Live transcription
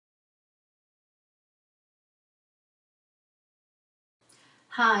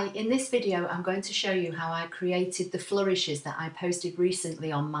Hi, in this video I'm going to show you how I created the flourishes that I posted recently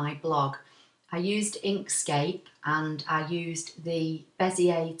on my blog. I used Inkscape and I used the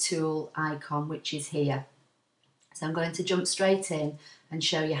Bezier tool icon, which is here. So I'm going to jump straight in and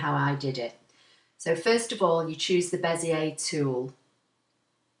show you how I did it. So first of all, you choose the Bezier tool.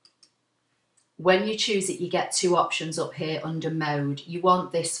 When you choose it, you get two options up here under mode. You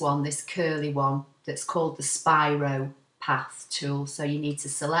want this one, this curly one, that's called the spiro path tool. So you need to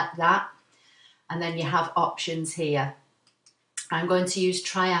select that. And then you have options here. I'm going to use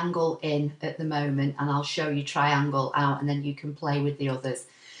triangle in at the moment, and I'll show you triangle out, and then you can play with the others.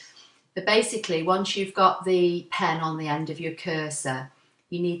 But basically, once you've got the pen on the end of your cursor,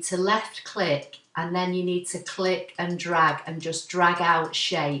 you need to left click, and then you need to click and just drag out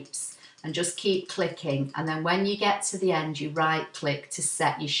shapes. And just keep clicking, and then when you get to the end you right click to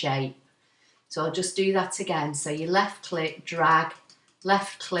set your shape. So I'll just do that again. So you left click, drag,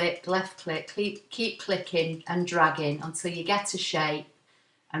 left click, keep clicking and dragging until you get a shape,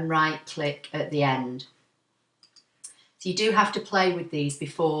 and right click at the end. So you do have to play with these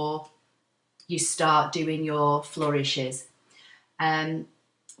before you start doing your flourishes.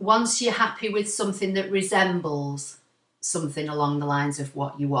 Once you're happy with something that resembles something along the lines of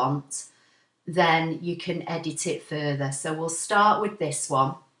what you want, then you can edit it further. So we'll start with this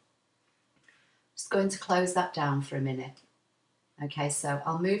one. Just going to close that down for a minute. Okay, so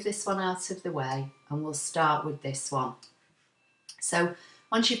I'll move this one out of the way and we'll start with this one. So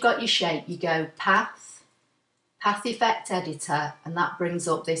once you've got your shape, you go Path Effect Editor, and that brings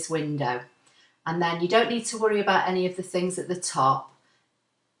up this window. And then you don't need to worry about any of the things at the top.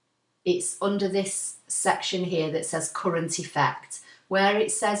 It's under this section here that says Current Effect. Where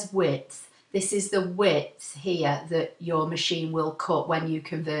it says Width, this is the width here that your machine will cut when you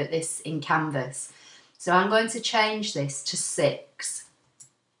convert this in Canvas. So I'm going to change this to 6,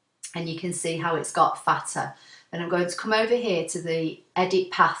 and you can see how it's got fatter. Then I'm going to come over here to the Edit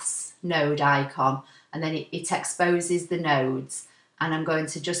Paths node icon, and then it exposes the nodes, and I'm going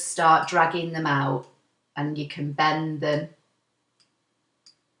to just start dragging them out, and you can bend them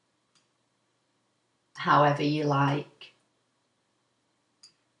however you like.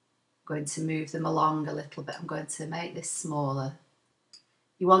 Going to move them along a little bit. I'm going to make this smaller.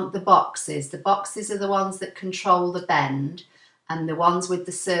 You want the boxes. The boxes are the ones that control the bend, and the ones with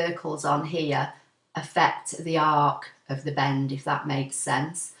the circles on here affect the arc of the bend, if that makes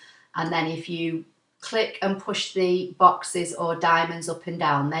sense. And then if you click and push the boxes or diamonds up and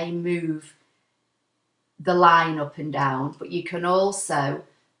down, they move the line up and down, but you can also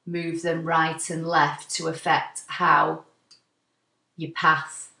move them right and left to affect how your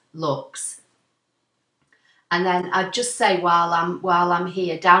path looks. And then I'd just say while I'm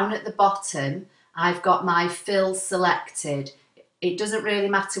here, down at the bottom I've got my fill selected. It doesn't really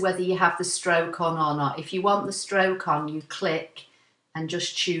matter whether you have the stroke on or not. If you want the stroke on, you click and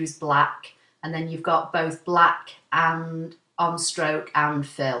just choose black, and then you've got both black and on stroke and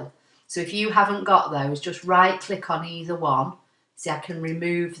fill. So if you haven't got those, just right click on either one. See, I can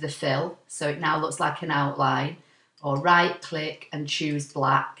remove the fill so it now looks like an outline, or right click and choose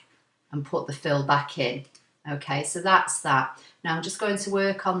black and put the fill back in. Okay, so that's that. Now I'm just going to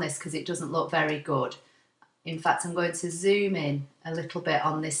work on this because it doesn't look very good. In fact, I'm going to zoom in a little bit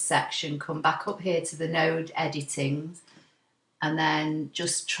on this section, come back up here to the node editing, and then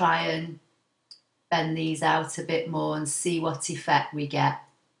just try and bend these out a bit more and see what effect we get.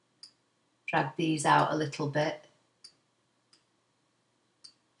 Drag these out a little bit,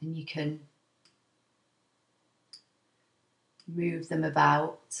 and you can move them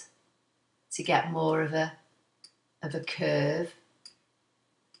about to get more of a curve.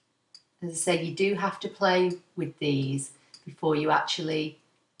 As I say, you do have to play with these before you actually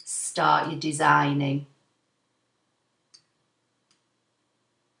start your designing.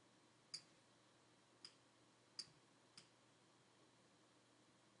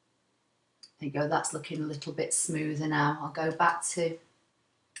 There you go, that's looking a little bit smoother now. I'll go back to,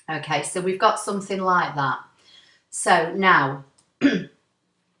 okay, so we've got something like that. So now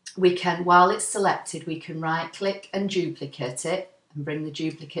we can, while it's selected, we can right click and duplicate it and bring the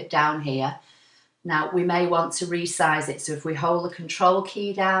duplicate down here. Now we may want to resize it. So if we hold the control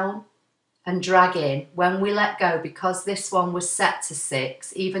key down and drag in, when we let go, because this one was set to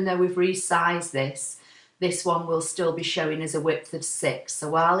 6, even though we've resized this one will still be showing as a width of 6. So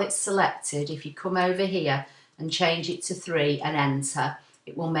while it's selected, if you come over here and change it to 3 and enter,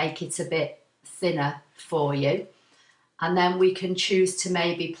 it will make it a bit thinner for you. And then we can choose to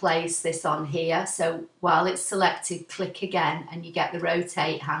maybe place this on here. So while it's selected, click again and you get the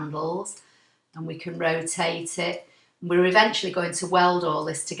rotate handles, and we can rotate it. We're eventually going to weld all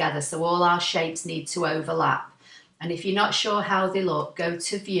this together, so all our shapes need to overlap. And if you're not sure how they look, go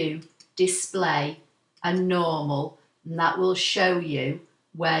to View, Display and Normal, and that will show you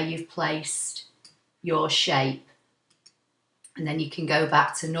where you've placed your shape. And then you can go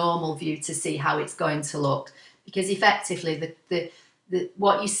back to normal view to see how it's going to look, because effectively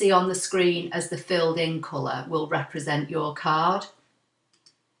what you see on the screen as the filled in colour will represent your card.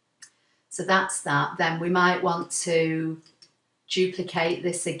 So that's that. Then we might want to duplicate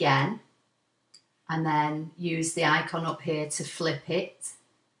this again and then use the icon up here to flip it.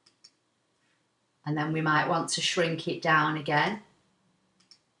 And then we might want to shrink it down again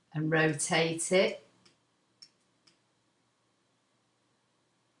and rotate it.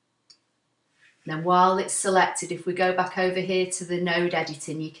 Then while it's selected, if we go back over here to the node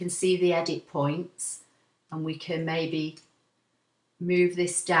editing, you can see the edit points, and we can maybe move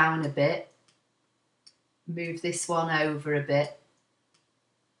this down a bit, move this one over a bit,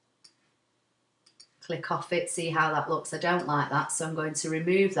 click off it, see how that looks. I don't like that, so I'm going to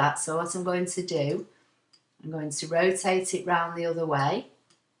remove that. So what I'm going to do, I'm going to rotate it round the other way,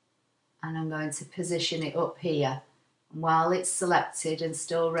 and I'm going to position it up here. And while it's selected and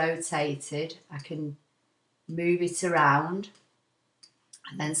still rotated, I can move it around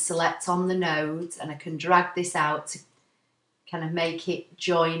and then select on the nodes, and I can drag this out to kind of make it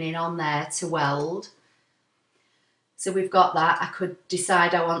join in on there to weld. So we've got that. I could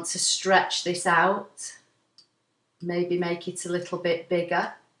decide I want to stretch this out, maybe make it a little bit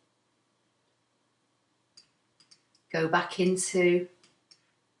bigger. Go back into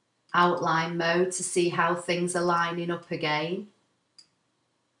outline mode to see how things are lining up again.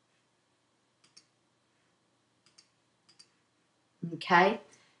 Okay,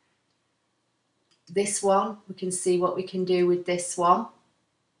 this one, we can see what we can do with this one.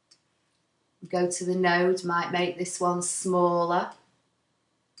 Go to the node, might make this one smaller.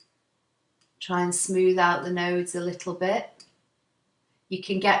 Try and smooth out the nodes a little bit. You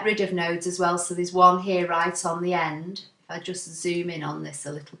can get rid of nodes as well, so there's one here right on the end. If I just zoom in on this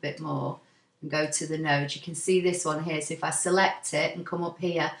a little bit more and go to the node, you can see this one here. So if I select it and come up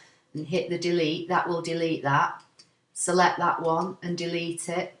here and hit the delete, that will delete that. Select that one and delete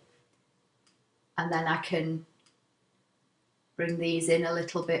it. And then I can bring these in a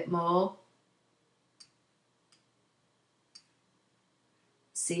little bit more.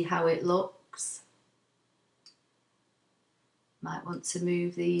 See how it looks. Might want to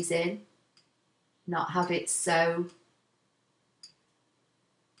move these in, not have it so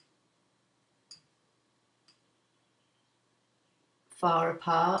far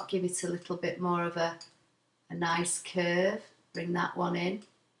apart. Give it a little bit more of a nice curve. Bring that one in.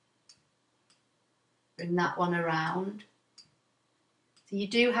 Bring that one around. So you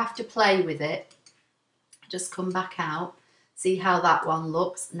do have to play with it. Just come back out. See how that one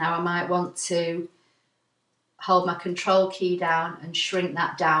looks. Now I might want to hold my control key down and shrink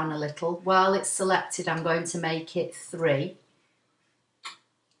that down a little. While it's selected, I'm going to make it 3.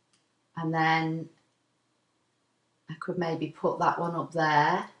 And then I could maybe put that one up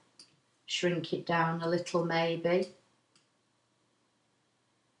there, shrink it down a little maybe.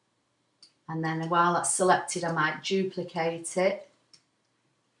 And then while that's selected, I might duplicate it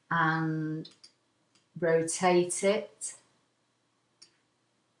and rotate it.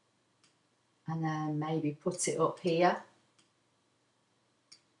 And then maybe put it up here.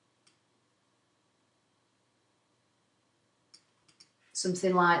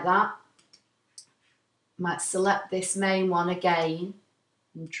 Something like that. Might select this main one again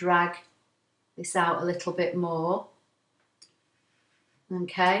and drag this out a little bit more.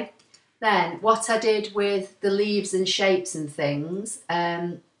 Okay. Then what I did with the leaves and shapes and things,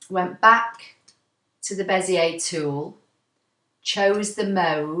 went back to the Bezier tool, chose the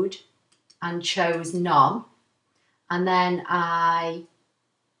mode and chose none, and then I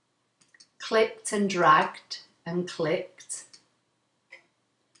clicked and dragged and clicked,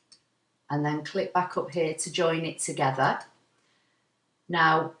 and then click back up here to join it together.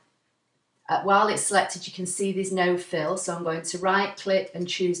 Now while it's selected, you can see there's no fill, so I'm going to right click and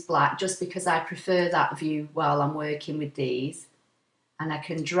choose black, just because I prefer that view while I'm working with these. And I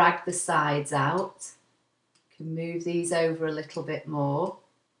can drag the sides out, can move these over a little bit more,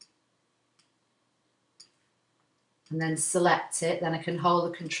 and then select it. Then I can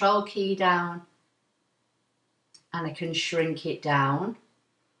hold the control key down and I can shrink it down,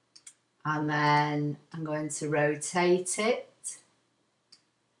 and then I'm going to rotate it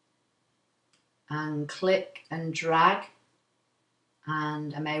and click and drag,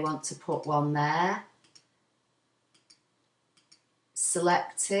 and I may want to put one there.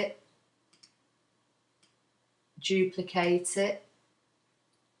 Select it, duplicate it.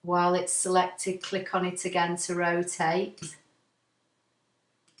 While it's selected, click on it again to rotate.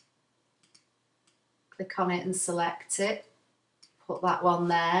 Click on it and select it. Put that one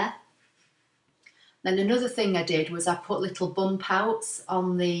there. Then another thing I did was I put little bump outs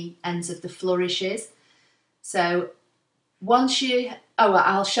on the ends of the flourishes. So once you,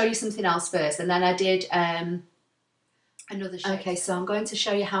 I'll show you something else first, and then I did another shape. Okay, so I'm going to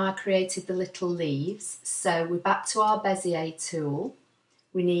show you how I created the little leaves. So we're back to our Bezier tool.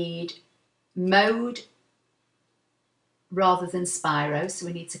 We need mode rather than spiro, so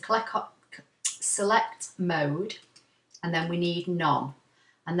we need to select mode, and then we need none.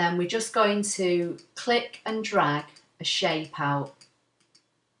 And then we're just going to click and drag a shape out.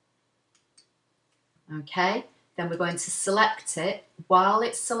 Okay, then we're going to select it. While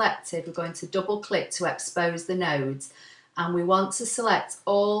it's selected, we're going to double click to expose the nodes. And we want to select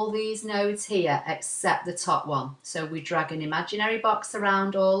all these nodes here except the top one. So we drag an imaginary box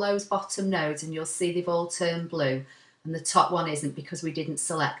around all those bottom nodes and you'll see they've all turned blue. And the top one isn't because we didn't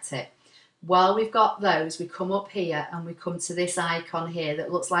select it. While we've got those, we come up here and we come to this icon here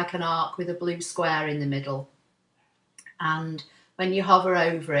that looks like an arc with a blue square in the middle. And when you hover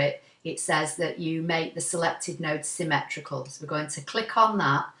over it, it says that you make the selected nodes symmetrical. So we're going to click on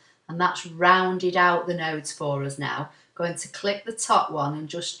that, and that's rounded out the nodes for us now. Going to click the top one and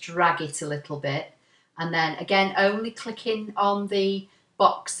just drag it a little bit. And then again, only clicking on the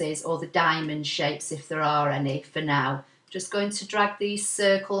boxes or the diamond shapes if there are any for now. Just going to drag these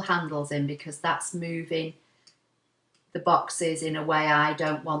circle handles in because that's moving the boxes in a way I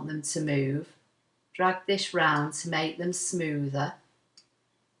don't want them to move. Drag this round to make them smoother.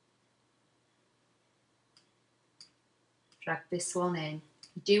 Drag this one in.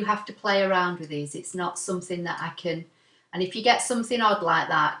 You do have to play around with these. It's not something that I can... And if you get something odd like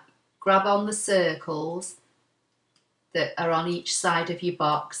that, grab on the circles that are on each side of your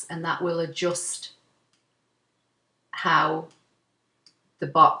box and that will adjust how the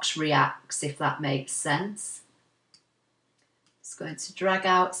box reacts, if that makes sense. Just going to drag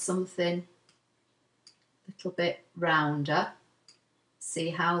out something a little bit rounder.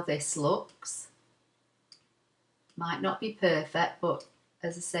 See how this looks. Might not be perfect, but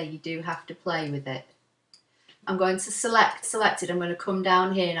as I say, you do have to play with it. I'm going to select it. I'm going to come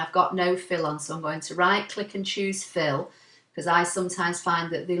down here and I've got no fill on, so I'm going to right click and choose fill because I sometimes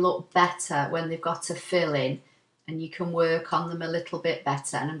find that they look better when they've got a fill in and you can work on them a little bit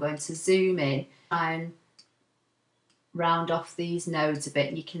better. And I'm going to zoom in and round off these nodes a bit,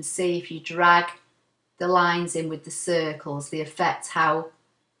 and you can see if you drag the lines in with the circles, they affect how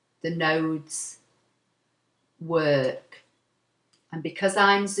the nodes work. And because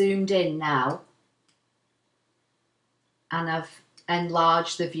I'm zoomed in now and I've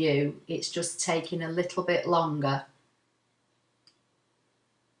enlarged the view, it's just taking a little bit longer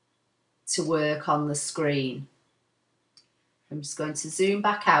to work on the screen. I'm just going to zoom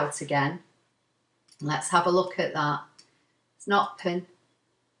back out again. Let's have a look at that. It's not pin.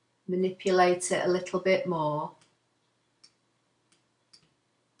 Manipulate it a little bit more.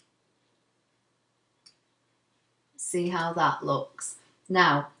 See how that looks.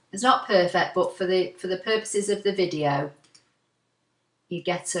 Now, it's not perfect, but for the purposes of the video, you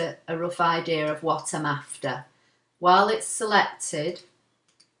get a rough idea of what I'm after. While it's selected,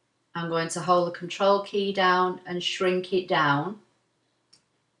 I'm going to hold the control key down and shrink it down.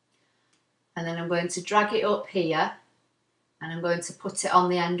 And then I'm going to drag it up here and I'm going to put it on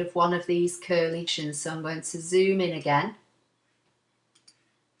the end of one of these curly chins. So I'm going to zoom in again,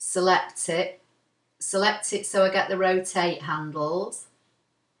 select it so I get the rotate handles.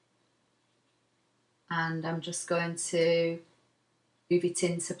 And I'm just going to move it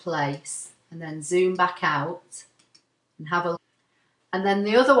into place and then zoom back out and have a look. And then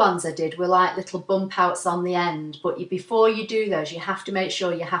the other ones I did were like little bump outs on the end, but before you do those, you have to make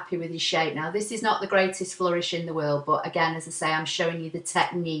sure you're happy with your shape. Now, this is not the greatest flourish in the world, but again, as I say, I'm showing you the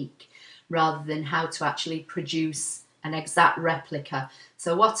technique rather than how to actually produce an exact replica.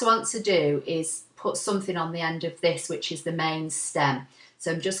 So what I want to do is put something on the end of this, which is the main stem.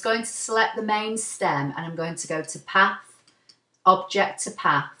 So I'm just going to select the main stem and I'm going to go to Path, Object to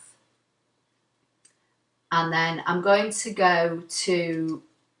Path. And then I'm going to go to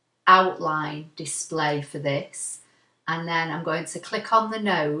Outline Display for this. And then I'm going to click on the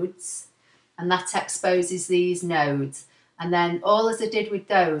nodes and that exposes these nodes. And then all as I did with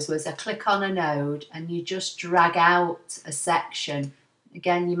those was I click on a node and you just drag out a section.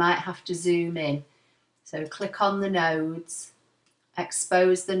 Again, you might have to zoom in. So click on the nodes,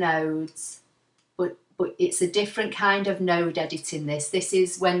 expose the nodes, but it's a different kind of node editing this. This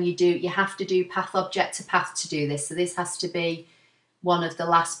is when you have to do path object to path to do this. So this has to be one of the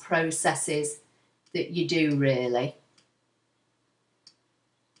last processes that you do really.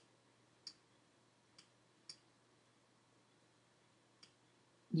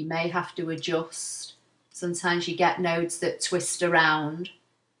 You may have to adjust. Sometimes you get nodes that twist around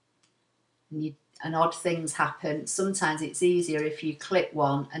and odd things happen. Sometimes it's easier if you click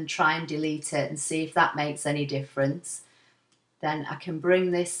one and try and delete it and see if that makes any difference. Then I can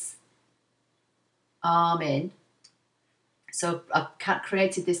bring this arm in. So I've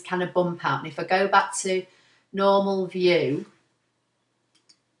created this kind of bump out, and if I go back to normal view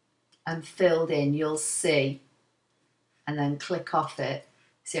and filled in, you'll see, and then click off it.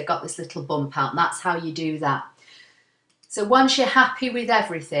 See, I've got this little bump out, and that's how you do that. So once you're happy with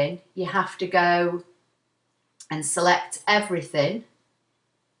everything, you have to go and select everything.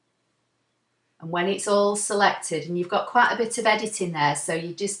 And when it's all selected, and you've got quite a bit of editing there, so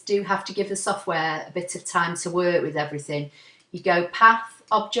you just do have to give the software a bit of time to work with everything. You go path,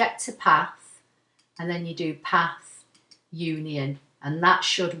 object to path, and then you do path, union, and that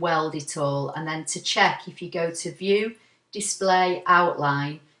should weld it all. And then to check, if you go to view, display,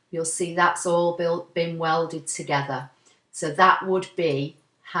 outline, you'll see that's all been welded together. So that would be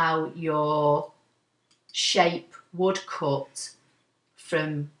how your shape would cut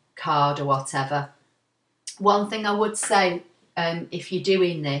from card or whatever. One thing I would say, if you're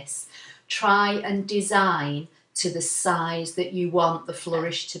doing this, try and design to the size that you want the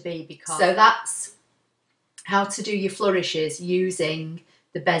flourish to be, because so that's how to do your flourishes using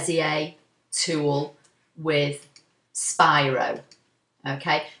the Bezier tool with Spiro.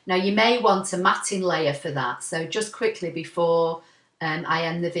 Okay, now you may want a matting layer for that, so just quickly before I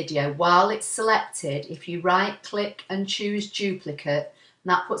end the video, while it's selected, if you right click and choose duplicate,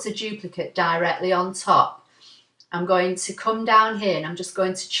 and that puts a duplicate directly on top, I'm going to come down here and I'm just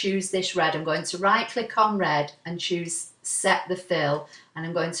going to choose this red. I'm going to right click on red and choose set the fill, and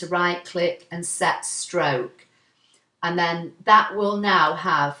I'm going to right click and set stroke, and then that will now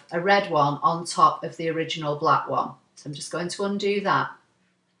have a red one on top of the original black one. So I'm just going to undo that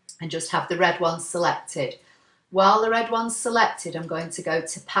and just have the red one selected. While the red one's selected, I'm going to go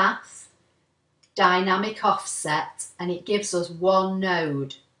to path, dynamic offset, and it gives us one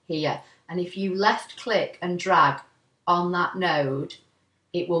node here. And if you left click and drag on that node,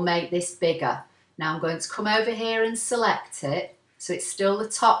 it will make this bigger. Now I'm going to come over here and select it. So it's still the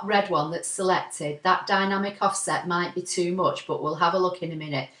top red one that's selected. That dynamic offset might be too much, but we'll have a look in a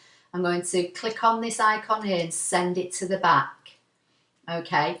minute. I'm going to click on this icon here and send it to the back.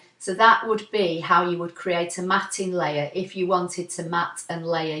 Okay, so that would be how you would create a matting layer if you wanted to mat and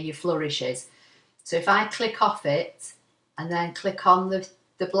layer your flourishes. So if I click off it and then click on the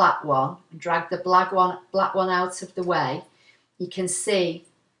black one and drag the black one out of the way, you can see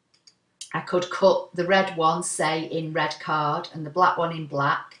I could cut the red one, say, in red card and the black one in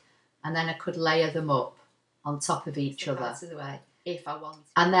black, and then I could layer them up on top of each other. Out of the way, if I want.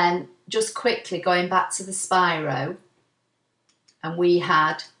 And then just quickly going back to the Spiro, and we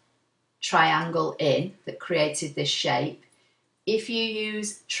had triangle in that created this shape. If you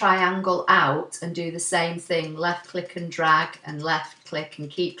use triangle out and do the same thing, left click and drag and left click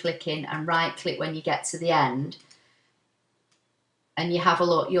and keep clicking and right click when you get to the end, and you have a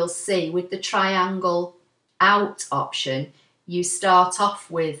look, you'll see with the triangle out option, you start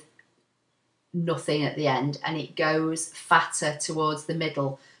off with nothing at the end and it goes fatter towards the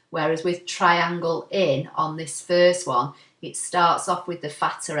middle. Whereas with triangle in on this first one, it starts off with the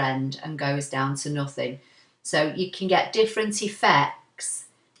fatter end and goes down to nothing. So you can get different effects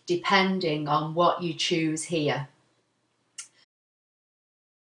depending on what you choose here.